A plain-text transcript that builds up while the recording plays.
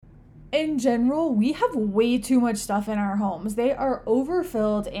In general, we have way too much stuff in our homes. They are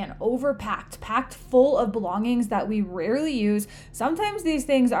overfilled and overpacked, packed full of belongings that we rarely use. Sometimes these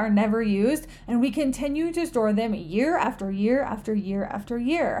things are never used, and we continue to store them year after year after year after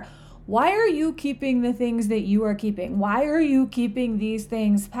year. Why are you keeping the things that you are keeping? Why are you keeping these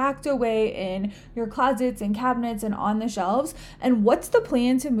things packed away in your closets and cabinets and on the shelves? And what's the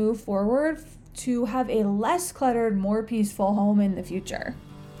plan to move forward to have a less cluttered, more peaceful home in the future?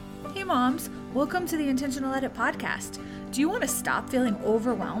 Hey moms, welcome to the Intentional Edit podcast. Do you want to stop feeling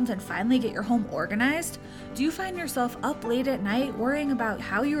overwhelmed and finally get your home organized? Do you find yourself up late at night worrying about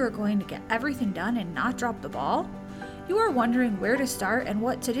how you are going to get everything done and not drop the ball? You are wondering where to start and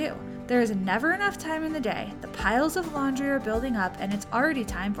what to do. There is never enough time in the day. The piles of laundry are building up and it's already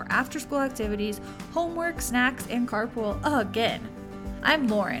time for after-school activities, homework, snacks, and carpool again. I'm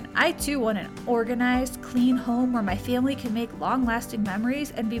Lauren. I too want an organized, clean home where my family can make long-lasting memories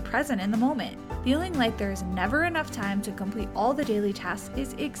and be present in the moment. Feeling like there is never enough time to complete all the daily tasks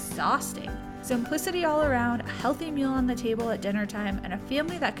is exhausting. Simplicity all around, a healthy meal on the table at dinner time, and a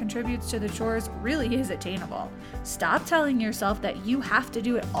family that contributes to the chores really is attainable. Stop telling yourself that you have to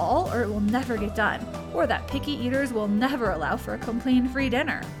do it all or it will never get done, or that picky eaters will never allow for a complaint-free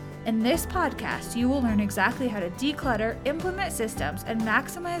dinner. In this podcast, you will learn exactly how to declutter, implement systems, and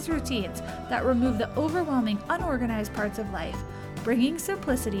maximize routines that remove the overwhelming, unorganized parts of life, bringing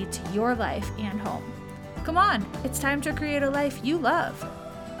simplicity to your life and home. Come on, it's time to create a life you love.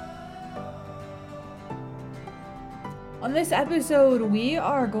 On this episode, we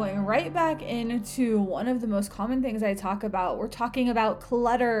are going right back into one of the most common things I talk about. We're talking about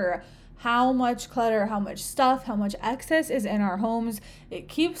clutter. How much clutter, how much stuff, how much excess is in our homes. It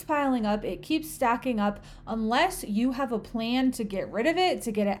keeps piling up, it keeps stacking up. Unless you have a plan to get rid of it,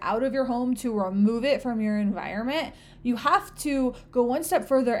 to get it out of your home, to remove it from your environment, you have to go one step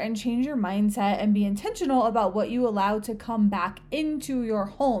further and change your mindset and be intentional about what you allow to come back into your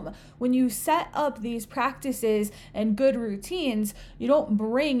home. When you set up these practices and good routines, you don't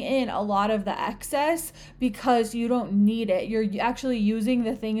bring in a lot of the excess because you don't need it. You're actually using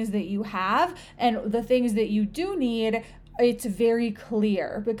the things that you have, and the things that you do need, it's very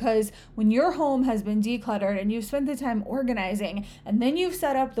clear, because when your home has been decluttered and you've spent the time organizing, and then you've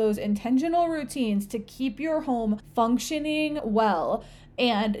set up those intentional routines to keep your home functioning well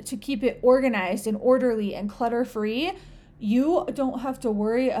and to keep it organized and orderly and clutter-free, you don't have to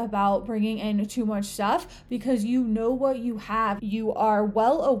worry about bringing in too much stuff because you know what you have. You are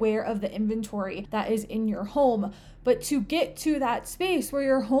well aware of the inventory that is in your home. But to get to that space where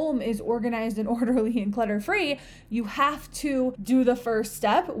your home is organized and orderly and clutter-free, you have to do the first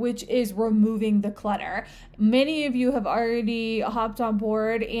step, which is removing the clutter. Many of you have already hopped on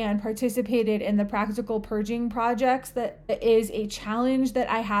board and participated in the practical purging projects. That is a challenge that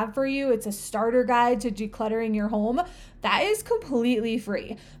I have for you. It's a starter guide to decluttering your home. That is completely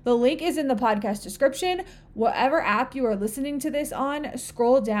free. The link is in the podcast description. Whatever app you are listening to this on,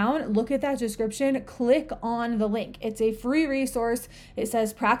 scroll down, look at that description, click on the link. It's a free resource. It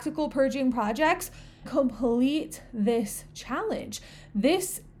says Practical Purging Projects. Complete this challenge.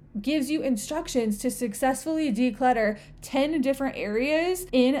 This gives you instructions to successfully declutter 10 different areas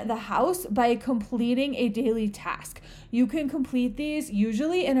in the house by completing a daily task. You can complete these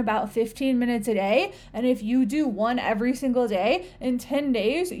usually in about 15 minutes a day. And if you do one every single day, in 10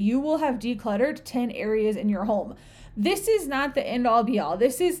 days, you will have decluttered 10 areas in your home. This is not the end all be all.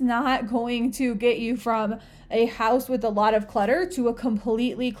 This is not going to get you from a house with a lot of clutter to a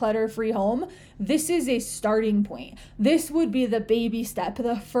completely clutter-free home. This is a starting point. This would be the baby step,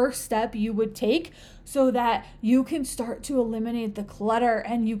 the first step you would take so that you can start to eliminate the clutter,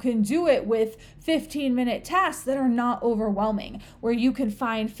 and you can do it with 15-minute tasks that are not overwhelming, where you can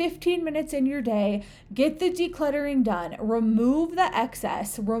find 15 minutes in your day, get the decluttering done, remove the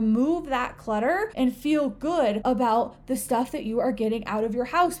excess, remove that clutter, and feel good about the stuff that you are getting out of your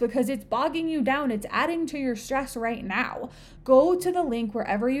house because it's bogging you down. It's adding to your stress right now. Go to the link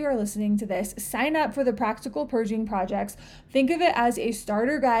wherever you are listening to this, sign up for the Practical Purging Projects. Think of it as a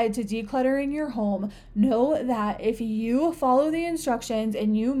starter guide to decluttering your home. Know that if you follow the instructions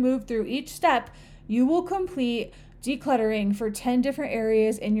and you move through each step, you will complete decluttering for 10 different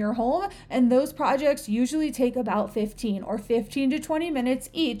areas in your home. And those projects usually take about 15 to 20 minutes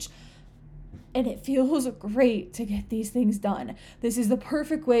each. And it feels great to get these things done. This is the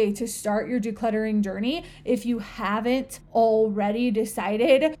perfect way to start your decluttering journey if you haven't already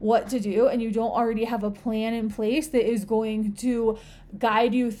decided what to do and you don't already have a plan in place that is going to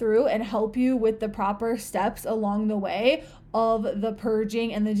guide you through and help you with the proper steps along the way. of the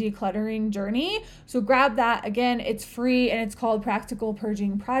purging and the decluttering journey. So grab that. Again, it's free and it's called Practical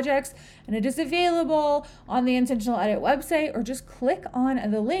Purging Projects, and it is available on the Intentional Edit website, or just click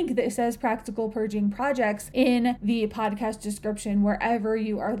on the link that says Practical Purging Projects in the podcast description wherever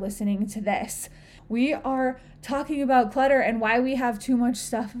you are listening to this. We are talking about clutter and why we have too much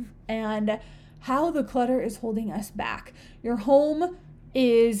stuff and how the clutter is holding us back. Your home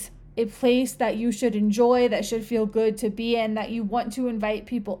is a place that you should enjoy, that should feel good to be in, that you want to invite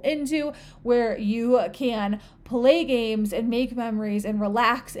people into, where you can play games and make memories and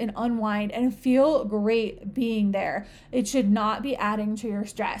relax and unwind and feel great being there. It should not be adding to your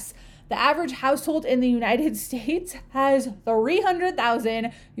stress. The average household in the United States has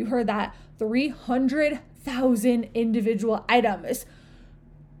 300,000, you heard that, 300,000 individual items.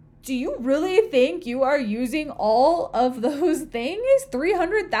 Do you really think you are using all of those things?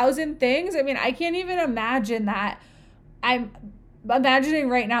 300,000 things? I mean, I can't even imagine that. I'm imagining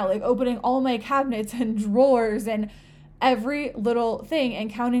right now, like opening all my cabinets and drawers and every little thing and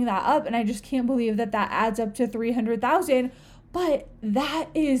counting that up. And I just can't believe that adds up to 300,000. But that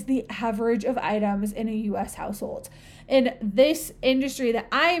is the average of items in a US household. In this industry that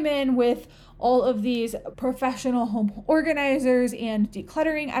I'm in, with all of these professional home organizers and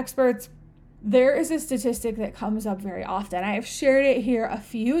decluttering experts, there is a statistic that comes up very often. I have shared it here a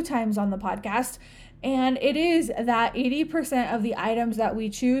few times on the podcast, and it is that 80% of the items that we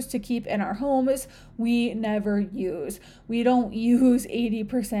choose to keep in our homes, we never use. We don't use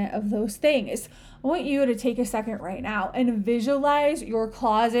 80% of those things. I want you to take a second right now and visualize your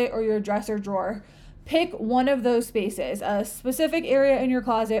closet or your dresser drawer. Pick one of those spaces, a specific area in your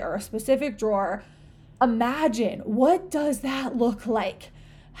closet or a specific drawer. Imagine, what does that look like?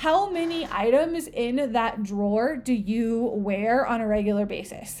 How many items in that drawer do you wear on a regular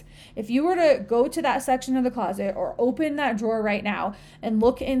basis? If you were to go to that section of the closet or open that drawer right now and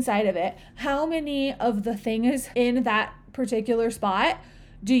look inside of it, how many of the things in that particular spot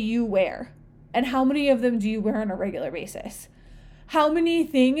do you wear? And how many of them do you wear on a regular basis? How many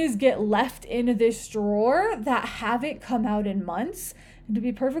things get left in this drawer that haven't come out in months? And to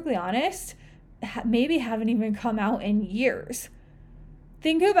be perfectly honest, maybe haven't even come out in years.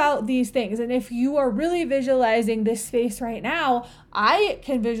 Think about these things. And if you are really visualizing this space right now, I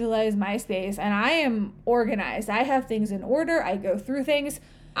can visualize my space and I am organized. I have things in order. I go through things.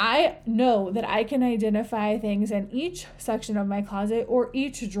 I know that I can identify things in each section of my closet or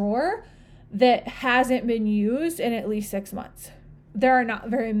each drawer that hasn't been used in at least 6 months. There are not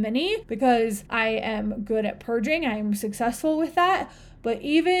very many because I am good at purging. I am successful with that. But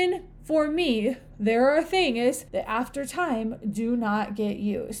even for me, there are things that after time do not get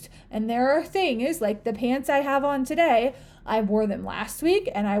used. And there are things like the pants I have on today, I wore them last week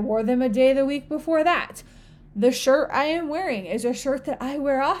and I wore them a day the week before that. The shirt I am wearing is a shirt that I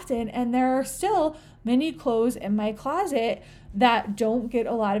wear often, and there are still many clothes in my closet that don't get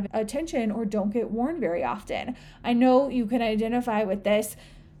a lot of attention or don't get worn very often. I know you can identify with this.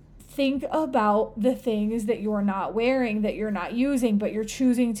 Think about the things that you're not wearing, that you're not using, but you're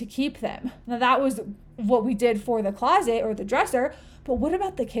choosing to keep them. Now, that was what we did for the closet or the dresser, but what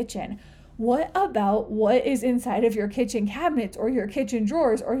about the kitchen? What about what is inside of your kitchen cabinets or your kitchen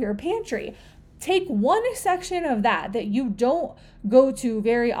drawers or your pantry? Take one section of that you don't go to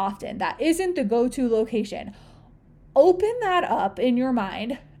very often, that isn't the go-to location. Open that up in your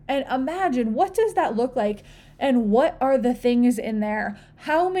mind and imagine, what does that look like and what are the things in there?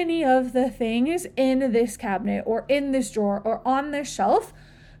 How many of the things in this cabinet or in this drawer or on this shelf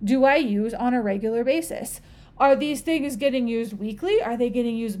do I use on a regular basis? Are these things getting used weekly? Are they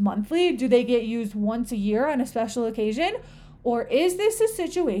getting used monthly? Do they get used once a year on a special occasion? Or is this a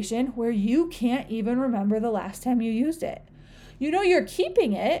situation where you can't even remember the last time you used it? You know you're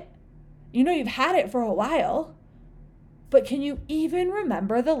keeping it. You know you've had it for a while. But can you even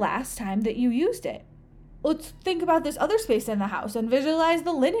remember the last time that you used it? Let's think about this other space in the house and visualize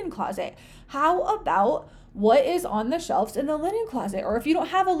the linen closet. How about what is on the shelves in the linen closet? Or if you don't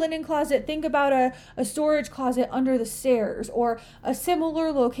have a linen closet, think about a storage closet under the stairs or a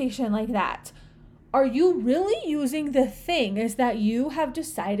similar location like that. Are you really using the things that you have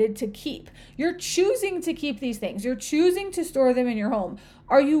decided to keep? You're choosing to keep these things. You're choosing to store them in your home.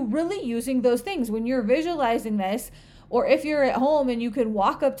 Are you really using those things? When you're visualizing this, or if you're at home and you can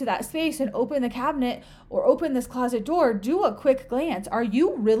walk up to that space and open the cabinet or open this closet door, do a quick glance. Are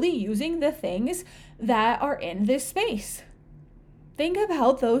you really using the things that are in this space? Think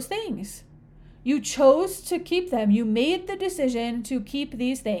about those things. You chose to keep them. You made the decision to keep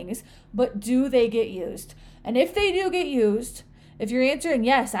these things, but do they get used? And if they do get used, if you're answering,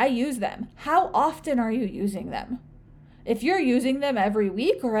 yes, I use them, how often are you using them? If you're using them every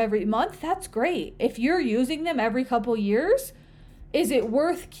week or every month, that's great. If you're using them every couple years, is it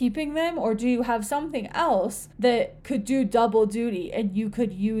worth keeping them, or do you have something else that could do double duty and you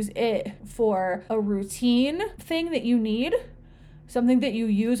could use it for a routine thing that you need, something that you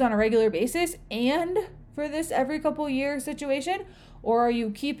use on a regular basis, and for this every couple year situation? Or are you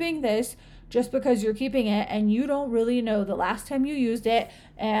keeping this just because you're keeping it and you don't really know the last time you used it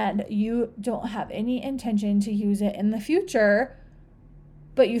and you don't have any intention to use it in the future,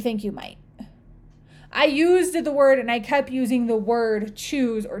 but you think you might? I used the word, and I kept using the word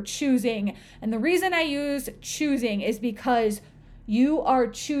choose or choosing. And the reason I use choosing is because you are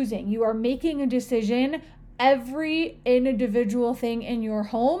choosing. You are making a decision. Every individual thing in your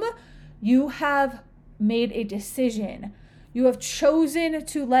home, you have made a decision. You have chosen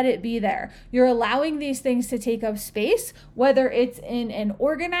to let it be there. You're allowing these things to take up space, whether it's in an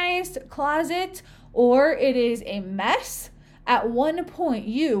organized closet or it is a mess. At one point,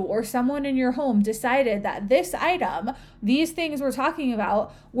 you or someone in your home decided that this item, these things we're talking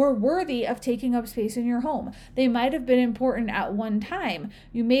about, were worthy of taking up space in your home. They might have been important at one time.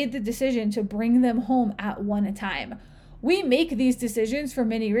 You made the decision to bring them home at one time. We make these decisions for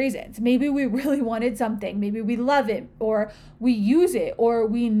many reasons. Maybe we really wanted something. Maybe we love it, or we use it, or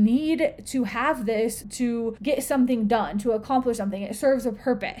we need to have this to get something done, to accomplish something. It serves a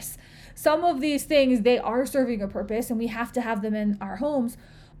purpose. Some of these things, they are serving a purpose and we have to have them in our homes.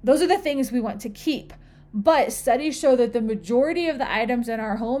 Those are the things we want to keep. But studies show that the majority of the items in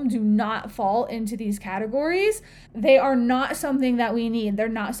our home do not fall into these categories. They are not something that we need. They're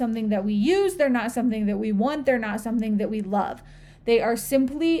not something that we use. They're not something that we want. They're not something that we love. They are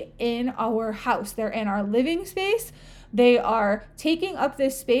simply in our house. They're in our living space. They are taking up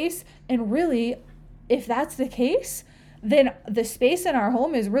this space. And really, if that's the case, then the space in our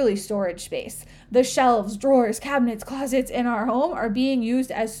home is really storage space. The shelves, drawers, cabinets, closets in our home are being used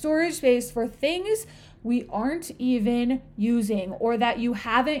as storage space for things we aren't even using or that you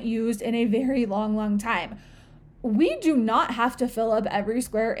haven't used in a very long time. We do not have to fill up every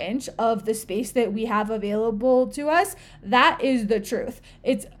square inch of the space that we have available to us. That is the truth.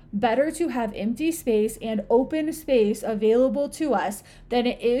 It's better to have empty space and open space available to us than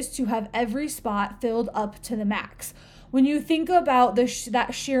it is to have every spot filled up to the max. When you think about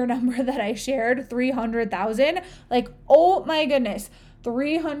that sheer number that I shared, 300,000, like, oh my goodness,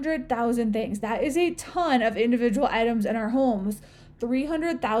 300,000 things. That is a ton of individual items in our homes.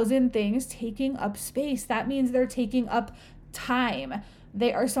 300,000 things taking up space. That means they're taking up time.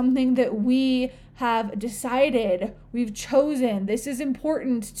 They are something that we have decided, we've chosen. This is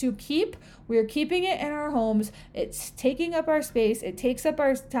important to keep. We're keeping it in our homes. It's taking up our space. It takes up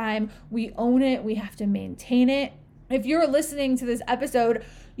our time. We own it. We have to maintain it. If you're listening to this episode,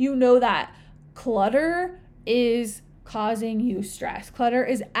 you know that clutter is causing you stress. Clutter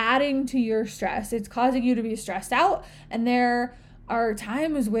is adding to your stress. It's causing you to be stressed out. And there are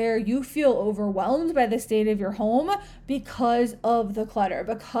times where you feel overwhelmed by the state of your home because of the clutter,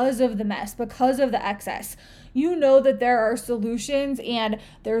 because of the mess, because of the excess. You know that there are solutions and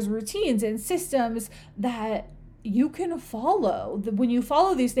there's routines and systems that you can follow. When you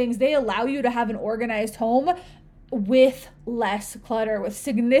follow these things, they allow you to have an organized home with less clutter, with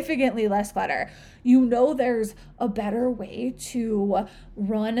significantly less clutter. You know there's a better way to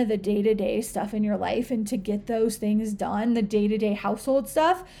run the day-to-day stuff in your life and to get those things done, the day-to-day household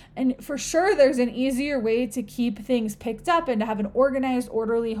stuff. And for sure, there's an easier way to keep things picked up and to have an organized,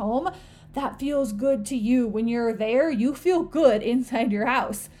 orderly home that feels good to you. When you're there, you feel good inside your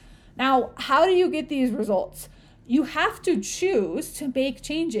house. Now, how do you get these results? You have to choose to make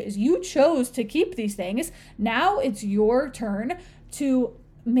changes. You chose to keep these things. Now it's your turn to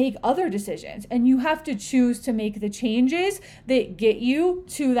make other decisions, and you have to choose to make the changes that get you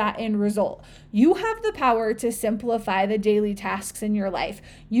to that end result. You have the power to simplify the daily tasks in your life.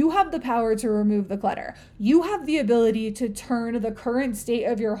 You have the power to remove the clutter. You have the ability to turn the current state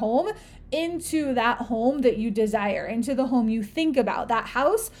of your home into that home that you desire, into the home you think about, that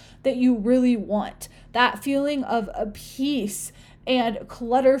house that you really want, that feeling of a peace and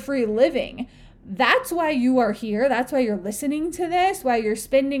clutter-free living. That's why you are here. That's why you're listening to this, why you're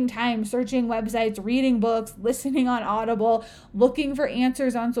spending time searching websites, reading books, listening on Audible, looking for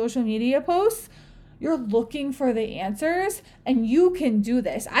answers on social media posts. You're looking for the answers, and you can do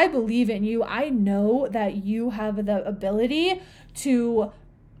this. I believe in you. I know that you have the ability to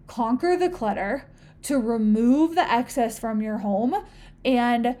conquer the clutter, to remove the excess from your home,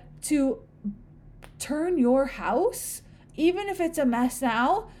 and to turn your house, even if it's a mess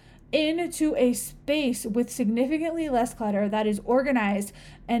now, into a space with significantly less clutter that is organized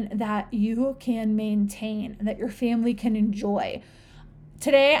and that you can maintain and that your family can enjoy.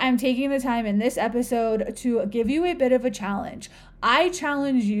 Today, I'm taking the time in this episode to give you a bit of a challenge. I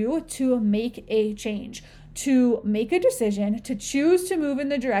challenge you to make a change, to make a decision, to choose to move in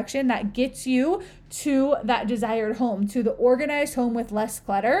the direction that gets you to that desired home, to the organized home with less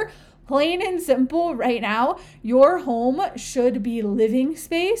clutter. Plain and simple, right now, your home should be living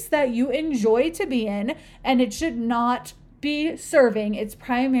space that you enjoy to be in, and it should not be serving its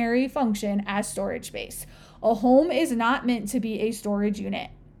primary function as storage space. A home is not meant to be a storage unit.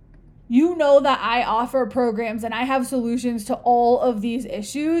 You know that I offer programs and I have solutions to all of these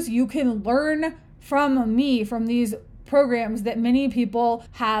issues. You can learn from me, from these programs that many people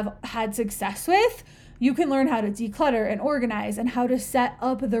have had success with. You can learn how to declutter and organize and how to set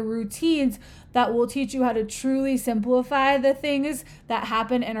up the routines that will teach you how to truly simplify the things that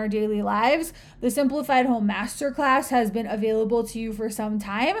happen in our daily lives. The Simplified Home Masterclass has been available to you for some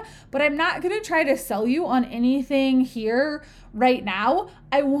time, but I'm not going to try to sell you on anything here right now.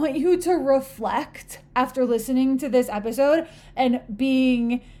 I want you to reflect after listening to this episode and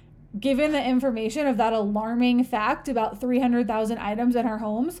being given the information of that alarming fact about 300,000 items in our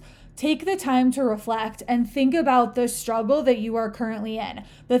homes. Take the time to reflect and think about the struggle that you are currently in,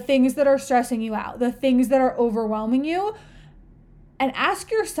 the things that are stressing you out, the things that are overwhelming you, and ask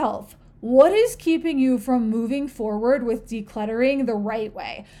yourself, what is keeping you from moving forward with decluttering the right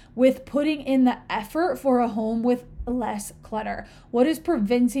way, with putting in the effort for a home with less clutter? What is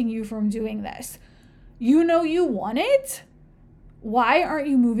preventing you from doing this? You know you want it. Why aren't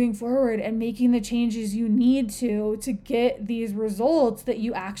you moving forward and making the changes you need to get these results that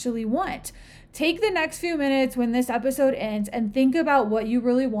you actually want? Take the next few minutes when this episode ends and think about what you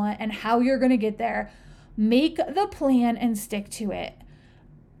really want and how you're going to get there. Make the plan and stick to it.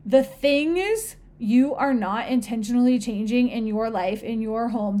 The things you are not intentionally changing in your life, in your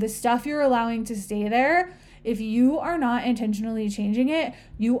home, the stuff you're allowing to stay there, if you are not intentionally changing it,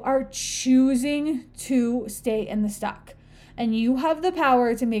 you are choosing to stay in the stuck. And you have the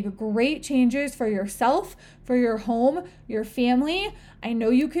power to make great changes for yourself, for your home, your family. I know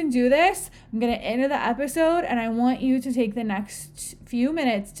you can do this. I'm going to end the episode, and I want you to take the next few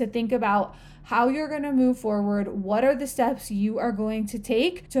minutes to think about how you're going to move forward. What are the steps you are going to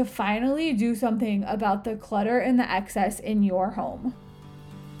take to finally do something about the clutter and the excess in your home?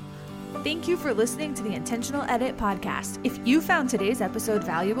 Thank you for listening to the Intentional Edit podcast. If you found today's episode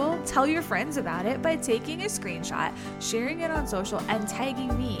valuable, tell your friends about it by taking a screenshot, sharing it on social, and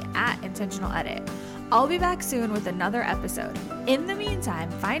tagging me at Intentional Edit. I'll be back soon with another episode. In the meantime,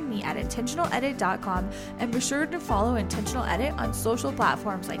 find me at intentionaledit.com and be sure to follow Intentional Edit on social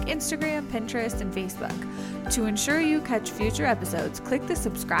platforms like Instagram, Pinterest, and Facebook. To ensure you catch future episodes, click the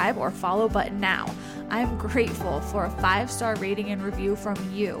subscribe or follow button now. I'm grateful for a 5-star rating and review from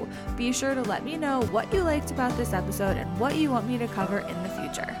you. Be sure to let me know what you liked about this episode and what you want me to cover in the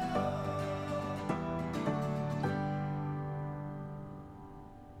future.